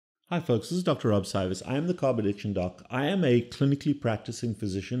Hi folks, this is Dr. Ros Tea. I am the carb addiction doc. I am a clinically practicing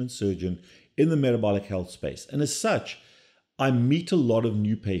physician and surgeon in the metabolic health space. And as such, I meet a lot of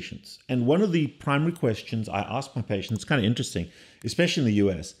new patients. And one of the primary questions I ask my patients, kind of interesting, especially in the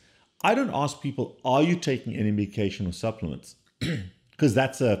US, I don't ask people, are you taking any medication or supplements? Because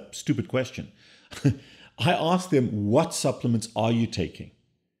that's a stupid question. I ask them, what supplements are you taking?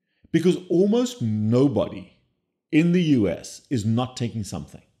 Because almost nobody in the US is not taking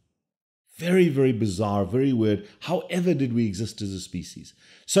something. Very, very bizarre, very weird. However did we exist as a species?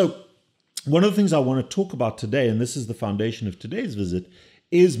 So one of the things I want to talk about today, and this is the foundation of today's visit,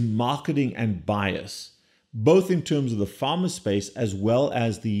 is marketing and bias, both in terms of the pharma space as well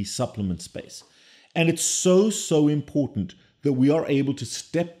as the supplement space. And it's so important that we are able to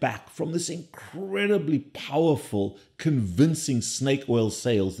step back from this incredibly powerful, convincing snake oil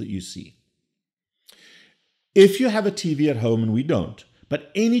sales that you see. If you have a TV at home, and we don't, but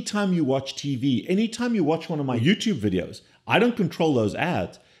anytime you watch TV, anytime you watch one of my YouTube videos, I don't control those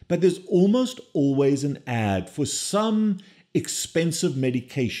ads, but there's almost always an ad for some expensive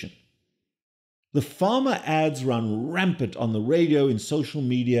medication. The pharma ads run rampant on the radio, in social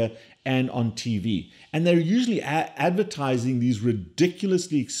media, and on TV. And they're usually advertising these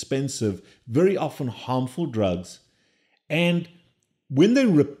ridiculously expensive, very often harmful drugs. And when they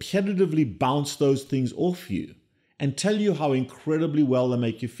repetitively bounce those things off you, and tell you how incredibly well they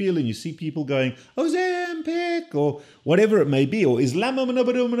make you feel, and you see people going, Ozempic, or whatever it may be, or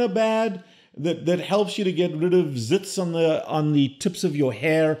Islamabad bad, that helps you to get rid of zits on the tips of your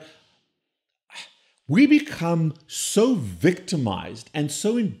hair. We become so victimized and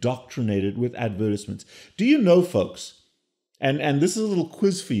so indoctrinated with advertisements. Do you know, folks, and this is a little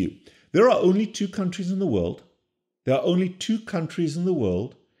quiz for you, there are only two countries in the world that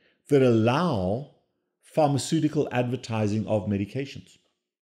allow pharmaceutical advertising of medications.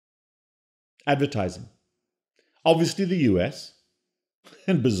 Advertising. Obviously the US,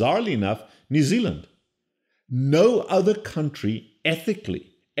 and bizarrely enough, New Zealand. No other country ethically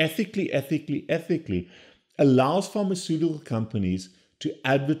allows pharmaceutical companies to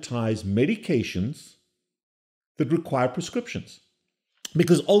advertise medications that require prescriptions.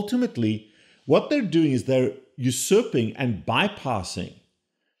 Because ultimately, what they're doing is they're usurping and bypassing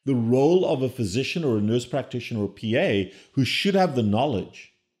the role of a physician or a nurse practitioner or PA who should have the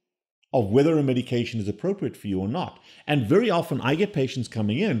knowledge of whether a medication is appropriate for you or not. And very often I get patients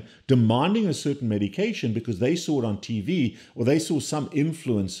coming in demanding a certain medication because they saw it on TV or they saw some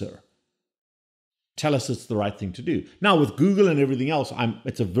influencer tell us it's the right thing to do. Now with Google and everything else,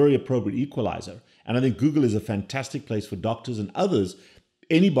 it's a very appropriate equalizer. And I think Google is a fantastic place for doctors and others,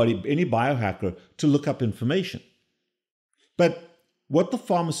 anybody, any biohacker, to look up information. But what the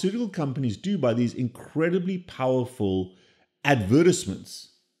pharmaceutical companies do by these incredibly powerful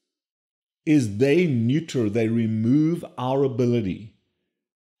advertisements is they remove our ability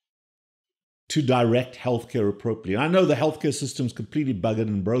to direct healthcare appropriately. I know the healthcare system is completely buggered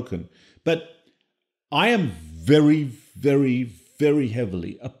and broken, but I am very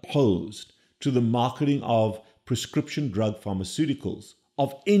heavily opposed to the marketing of prescription drug pharmaceuticals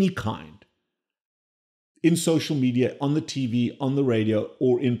of any kind in social media, on the TV, on the radio,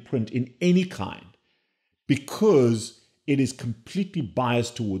 or in print, in any kind, because it is completely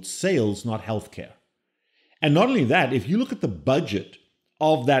biased towards sales, not healthcare. And not only that, if you look at the budget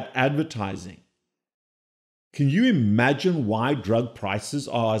of that advertising, can you imagine why drug prices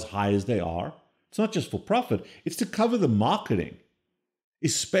are as high as they are? It's not just for profit, it's to cover the marketing,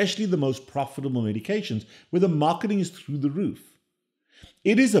 especially the most profitable medications, where the marketing is through the roof.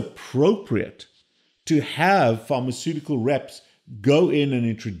 It is appropriate to have pharmaceutical reps go in and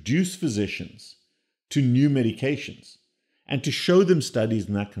introduce physicians to new medications and to show them studies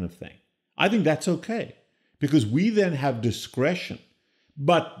and that kind of thing. I think that's okay because we then have discretion,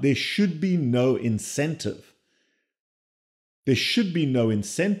 but there should be no incentive. There should be no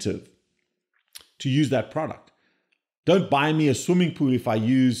incentive to use that product. Don't buy me a swimming pool if I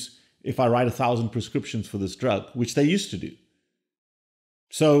write 1,000 prescriptions for this drug, which they used to do.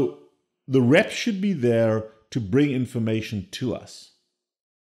 So the rep should be there to bring information to us,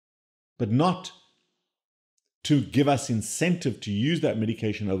 but not to give us incentive to use that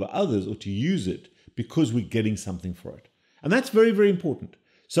medication over others or to use it because we're getting something for it. And that's very important.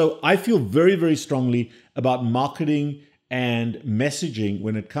 So I feel very strongly about marketing and messaging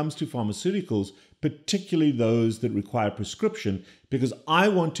when it comes to pharmaceuticals, particularly those that require prescription, because I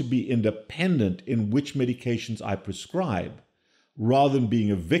want to be independent in which medications I prescribe rather than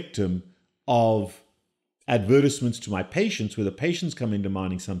being a victim of advertisements to my patients where the patients come in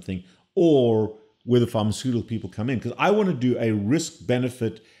demanding something or where the pharmaceutical people come in. Because I want to do a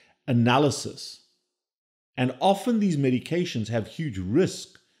risk-benefit analysis. And often these medications have huge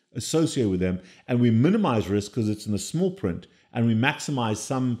risk associated with them, and we minimize risk because it's in the small print, and we maximize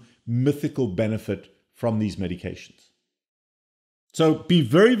some mythical benefit from these medications. So be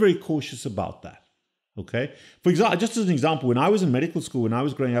very, very cautious about that. Okay. For example, just as an example, when I was in medical school, when I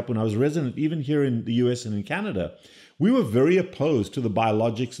was growing up, when I was resident, even here in the US and in Canada, we were very opposed to the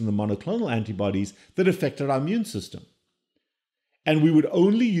biologics and the monoclonal antibodies that affected our immune system. And we would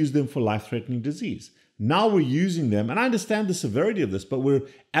only use them for life-threatening disease. Now we're using them, and I understand the severity of this, but we're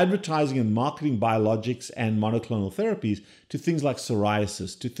advertising and marketing biologics and monoclonal therapies to things like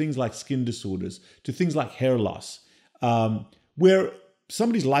psoriasis, to things like skin disorders, to things like hair loss, where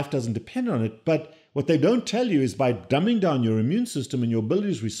somebody's life doesn't depend on it. But what they don't tell you is by dumbing down your immune system and your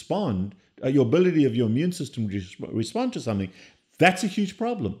ability to respond, your ability of your immune system to respond to something, that's a huge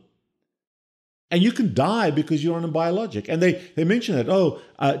problem. And you can die because you're on a biologic. And they mention that,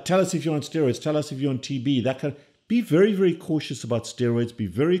 tell us if you're on steroids, tell us if you're on TB, that kind of. Be very, very cautious about steroids. Be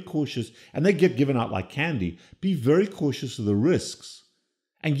very cautious. And they get given out like candy. Be very cautious of the risks.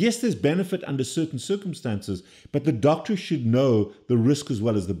 And yes, there's benefit under certain circumstances, but the doctor should know the risk as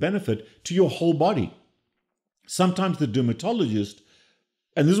well as the benefit to your whole body. Sometimes the dermatologist,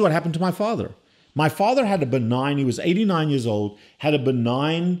 and this is what happened to my father. My father had a benign, he was 89 years old, had a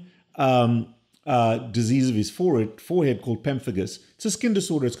benign disease of his forehead called pemphigus. It's a skin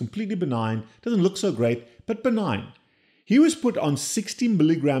disorder. It's completely benign. Doesn't look so great, but benign. He was put on 60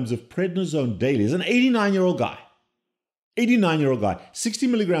 milligrams of prednisone daily. He's an 89-year-old guy. 89-year-old guy. 60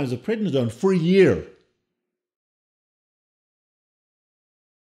 milligrams of prednisone for a year.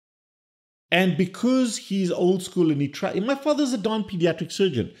 And because he's old school and my father's a darn pediatric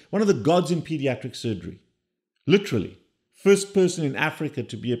surgeon, one of the gods in pediatric surgery. Literally. First person in Africa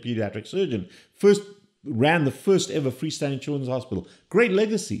to be a pediatric surgeon. Ran the first ever freestanding children's hospital. Great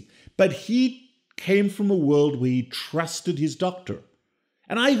legacy. But he came from a world where he trusted his doctor.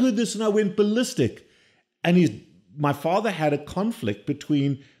 And I heard this and I went ballistic. And my father had a conflict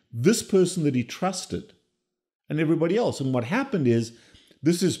between this person that he trusted and everybody else. And what happened is,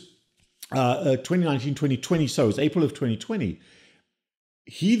 this is 2019, 2020, so it's April of 2020.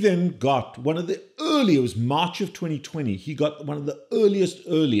 He then got one of the early, it was March of 2020, he got one of the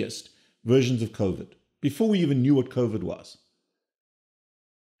earliest versions of COVID, before we even knew what COVID was.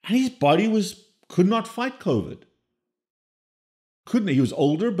 And his body could not fight COVID. He was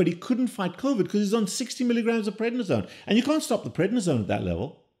older, but he couldn't fight COVID because he's on 60 milligrams of prednisone. And you can't stop the prednisone at that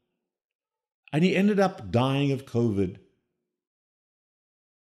level. And he ended up dying of COVID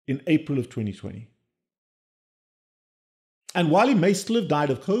in April of 2020. And while he may still have died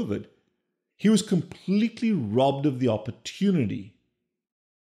of COVID, he was completely robbed of the opportunity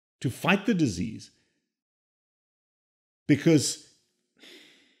to fight the disease because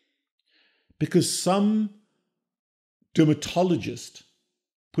some dermatologist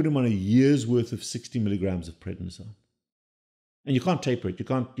put him on a year's worth of 60 milligrams of prednisone. And you can't taper it. You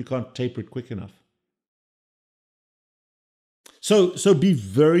can't taper it quick enough. So be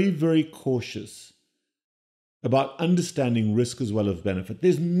very, very cautious about understanding risk as well as benefit.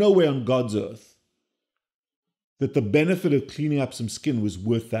 There's no way on God's earth that the benefit of cleaning up some skin was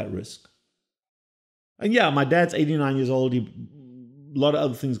worth that risk. And yeah, my dad's 89 years old. A lot of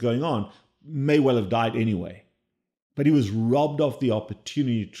other things going on. May well have died anyway. But he was robbed of the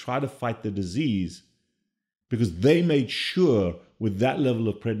opportunity to try to fight the disease because they made sure with that level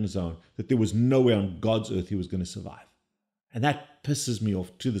of prednisone that there was no way on God's earth he was going to survive. And that pisses me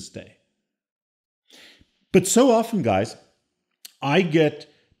off to this day. But so often, guys, I get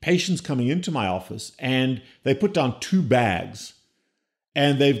patients coming into my office and they put down 2 bags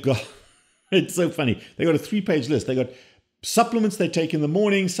and they've got, it's so funny, they got a 3-page list. They got supplements they take in the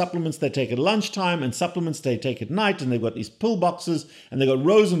morning, supplements they take at lunchtime, and supplements they take at night, and they've got these pill boxes, and they've got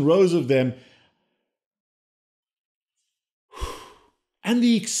rows and rows of them. And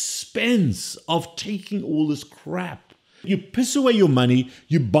the expense of taking all this crap. You piss away your money,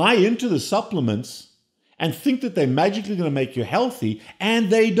 you buy into the supplements, and think that they're magically going to make you healthy, and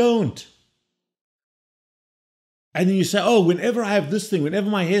they don't. And then you say, oh, whenever I have this thing, whenever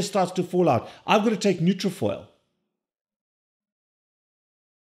my hair starts to fall out, I've got to take Nutrifoil.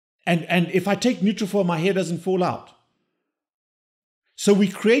 And if I take Nutrifoil, my hair doesn't fall out. So we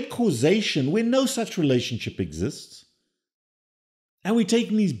create causation where no such relationship exists. And we're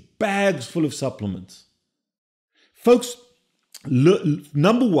taking these bags full of supplements. Folks,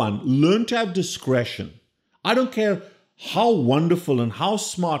 number one, learn to have discretion. I don't care how wonderful and how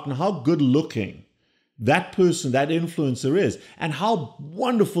smart and how good looking that person, that influencer is, and how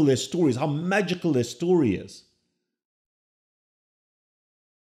wonderful their story is, how magical their story is.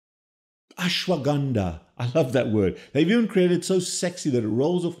 Ashwagandha. I love that word. They've even created it so sexy that it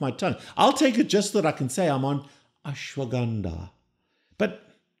rolls off my tongue. I'll take it just so that I can say I'm on ashwagandha. But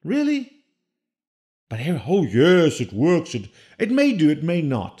really? But oh yes, it works. It may do, it may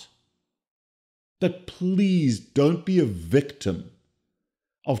not. But please don't be a victim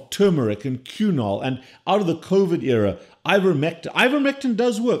of turmeric and quinol and out of the COVID era, ivermectin. Ivermectin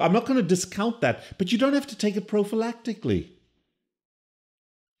does work. I'm not going to discount that, but you don't have to take it prophylactically.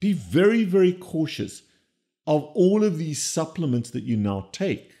 Be very, very cautious of all of these supplements that you now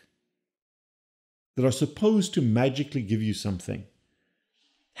take that are supposed to magically give you something.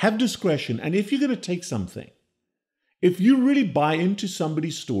 Have discretion, and if you're going to take something, if you really buy into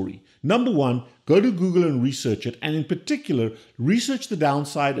somebody's story, number one, go to Google and research it, and in particular, research the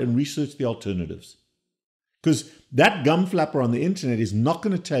downside and research the alternatives. Because that gum flapper on the internet is not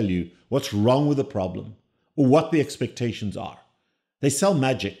going to tell you what's wrong with the problem or what the expectations are. They sell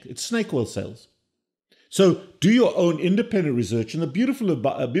magic. It's snake oil sales. So do your own independent research, and the beautiful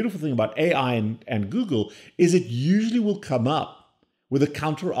thing about AI and Google is it usually will come up with a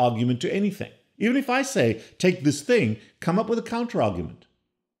counter argument to anything. Even if I say, take this thing, come up with a counter argument.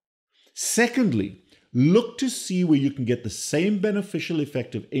 Secondly, look to see where you can get the same beneficial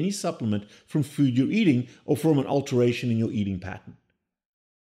effect of any supplement from food you're eating or from an alteration in your eating pattern.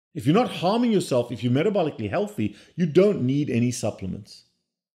 If you're not harming yourself, if you're metabolically healthy, you don't need any supplements.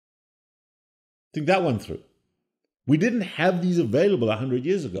 Think that one through. We didn't have these available 100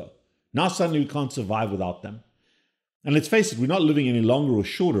 years ago. Now suddenly we can't survive without them. And let's face it, we're not living any longer or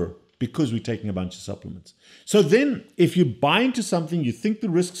shorter because we're taking a bunch of supplements. So then if you buy into something, you think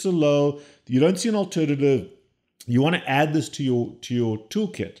the risks are low, you don't see an alternative, you want to add this to your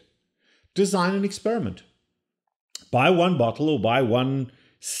toolkit, design an experiment. Buy one bottle or buy one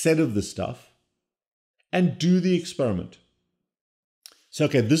set of the stuff and do the experiment. So,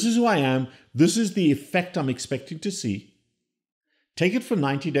 okay, this is who I am. This is the effect I'm expecting to see. Take it for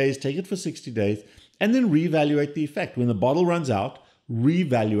 90 days, take it for 60 days, and then reevaluate the effect. When the bottle runs out,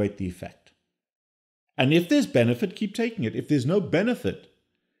 reevaluate the effect. And if there's benefit, keep taking it. If there's no benefit,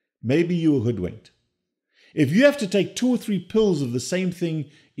 maybe you were hoodwinked. If you have to take 2 or 3 pills of the same thing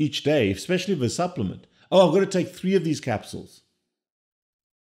each day, especially with a supplement, oh, I've got to take 3 of these capsules.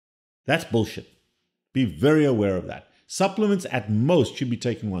 That's bullshit. Be very aware of that. Supplements at most should be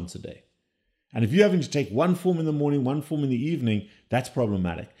taken once a day. And if you're having to take one form in the morning, one form in the evening, that's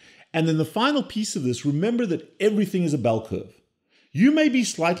problematic. And then the final piece of this, remember that everything is a bell curve. You may be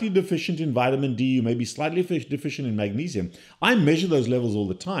slightly deficient in vitamin D, you may be slightly deficient in magnesium. I measure those levels all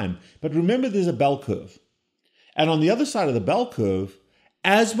the time, but remember there's a bell curve. And on the other side of the bell curve,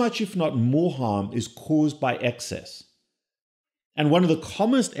 as much if not more harm is caused by excess. And one of the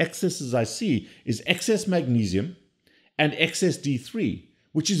commonest excesses I see is excess magnesium and excess D3,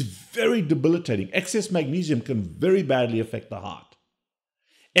 which is very debilitating. Excess magnesium can very badly affect the heart.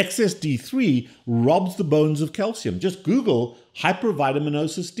 Excess D3 robs the bones of calcium. Just Google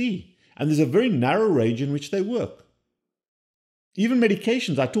hypervitaminosis D, and there's a very narrow range in which they work. Even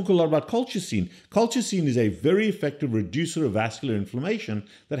medications, I talk a lot about colchicine. Colchicine is a very effective reducer of vascular inflammation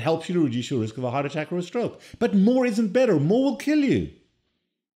that helps you to reduce your risk of a heart attack or a stroke. But more isn't better. More will kill you.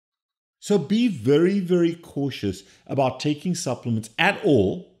 So be very, very cautious about taking supplements at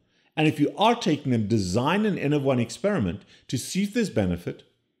all. And if you are taking them, design an N of 1 experiment to see if there's benefit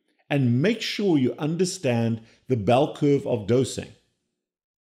and make sure you understand the bell curve of dosing.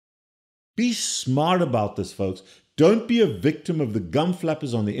 Be smart about this, folks. Don't be a victim of the gum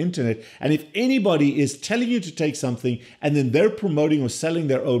flappers on the internet. And if anybody is telling you to take something and then they're promoting or selling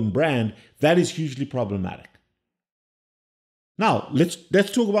their own brand, that is hugely problematic. Now, let's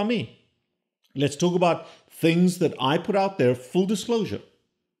talk about me. Let's talk about things that I put out there. Full disclosure.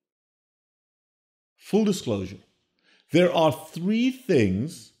 Full disclosure. There are 3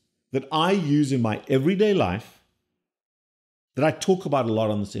 things that I use in my everyday life that I talk about a lot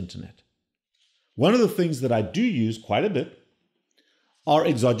on this internet. One of the things that I do use quite a bit are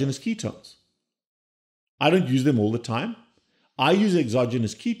exogenous ketones. I don't use them all the time. I use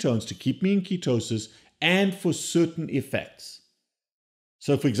exogenous ketones to keep me in ketosis and for certain effects.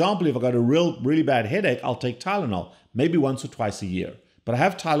 So for example, if I've got a really bad headache, I'll take Tylenol, maybe once or twice a year. But I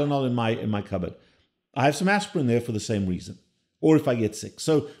have Tylenol in my cupboard. I have some aspirin there for the same reason. Or if I get sick.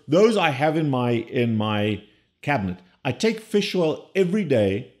 So those I have in my cabinet. I take fish oil every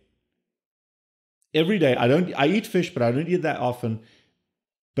day. Every day. I eat fish, but I don't eat that often.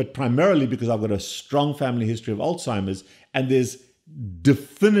 But primarily because I've got a strong family history of Alzheimer's, and there's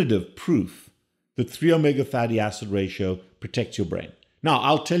definitive proof that 3-omega fatty acid ratio protects your brain. Now,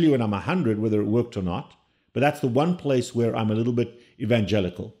 I'll tell you when I'm 100 whether it worked or not, but that's the one place where I'm a little bit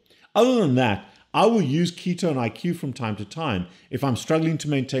evangelical. Other than that, I will use keto and IQ from time to time if I'm struggling to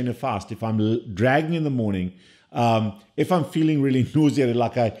maintain a fast, if I'm dragging in the morning, if I'm feeling really nauseated,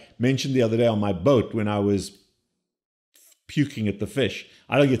 like I mentioned the other day on my boat when I was puking at the fish.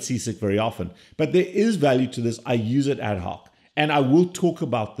 I don't get seasick very often, but there is value to this. I use it ad hoc, and I will talk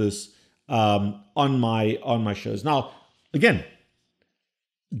about this on my shows. Now, again,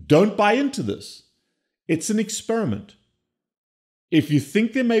 don't buy into this. It's an experiment. If you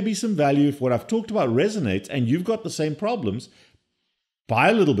think there may be some value, if what I've talked about resonates and you've got the same problems, buy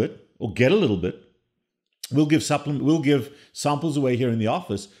a little bit or get a little bit. We'll give samples away here in the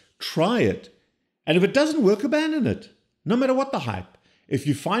office. Try it. And if it doesn't work, abandon it. No matter what the hype. If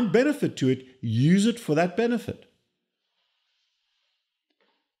you find benefit to it, use it for that benefit.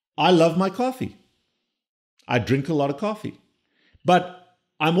 I love my coffee. I drink a lot of coffee. But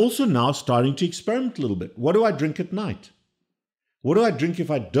I'm also now starting to experiment a little bit. What do I drink at night? What do I drink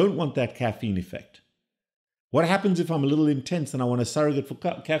if I don't want that caffeine effect? What happens if I'm a little intense and I want a surrogate for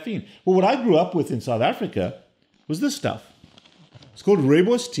caffeine? Well, what I grew up with in South Africa was this stuff. It's called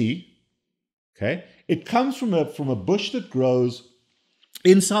Ros Tea. Okay? It comes from a bush that grows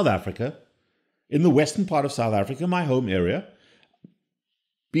in South Africa, in the western part of South Africa, my home area.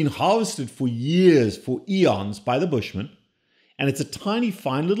 Been harvested for years, for eons by the Bushmen. And it's a tiny,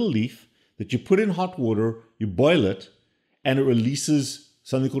 fine little leaf that you put in hot water, you boil it, and it releases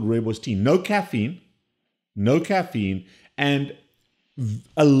something called Ros Tea. No caffeine, and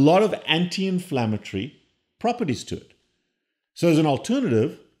a lot of anti-inflammatory properties to it. So as an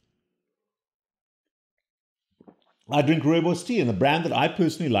alternative, I drink Ros Tea, and the brand that I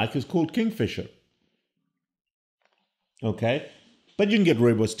personally like is called Kingfisher. Okay? But you can get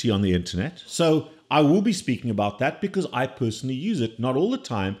Ros Tea on the internet. So I will be speaking about that because I personally use it, not all the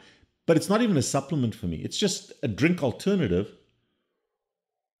time, but it's not even a supplement for me. It's just a drink alternative.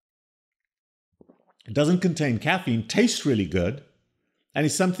 It doesn't contain caffeine, tastes really good, and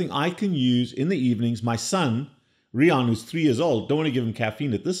it's something I can use in the evenings. My son, Rian, who's 3 years old, don't want to give him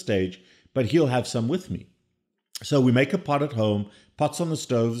caffeine at this stage, but he'll have some with me. So we make a pot at home, pots on the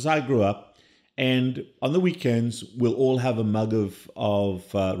stove, as I grew up, and on the weekends, we'll all have a mug of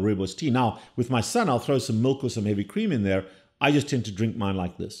Ros Tea. Now, with my son, I'll throw some milk or some heavy cream in there. I just tend to drink mine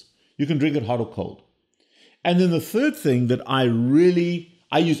like this. You can drink it hot or cold. And then the third thing that I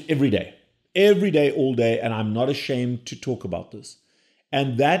use every day, all day, and I'm not ashamed to talk about this,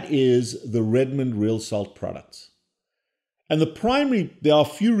 and that is the Redmond Real Salt products. And there are a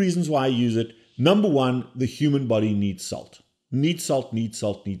few reasons why I use it. Number one, the human body needs salt. Needs salt. And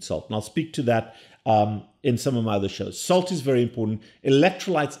I'll speak to that in some of my other shows. Salt is very important.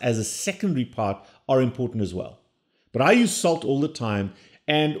 Electrolytes as a secondary part are important as well. But I use salt all the time.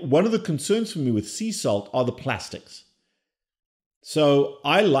 And one of the concerns for me with sea salt are the plastics. So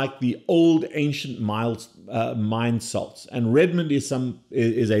I like the old ancient mine salts. And Redmond is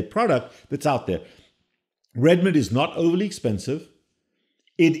a product that's out there. Redmond is not overly expensive.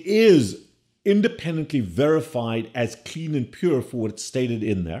 It is independently verified as clean and pure for what it's stated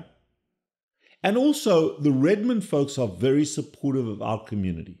in there. And also, the Redmond folks are very supportive of our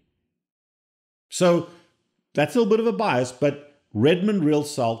community. So that's a little bit of a bias, but Redmond Real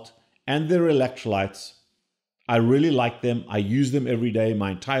Salt and their electrolytes, I really like them. I use them every day.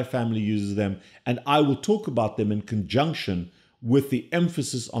 My entire family uses them. And I will talk about them in conjunction with the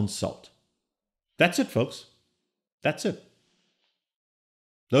emphasis on salt. That's it, folks. That's it.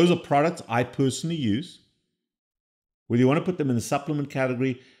 Those are products I personally use. Whether you want to put them in the supplement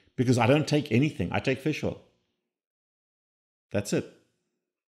category, because I don't take anything. I take fish oil. That's it.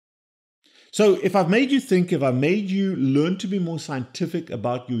 So if I've made you think, if I've made you learn to be more scientific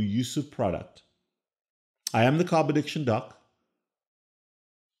about your use of product, I am the Carb Addiction Doc.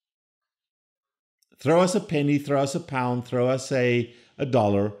 Throw us a penny, throw us a pound, throw us a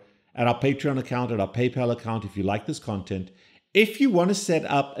 $1 at our Patreon account, at our PayPal account if you like this content. If you want to set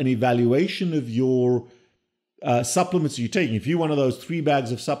up an evaluation of your supplements you're taking, if you're one of those 3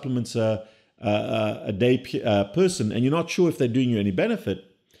 bags of supplements a day person and you're not sure if they're doing you any benefit,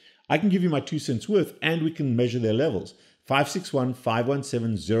 I can give you my 2 cents worth and we can measure their levels.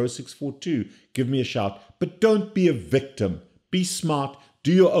 561-517-0642. Give me a shout. But don't be a victim. Be smart.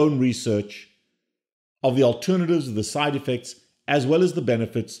 Do your own research of the alternatives, of the side effects, as well as the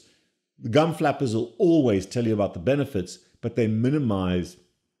benefits. The gum flappers will always tell you about the benefits, but they minimize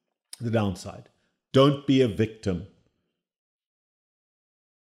the downside. Don't be a victim.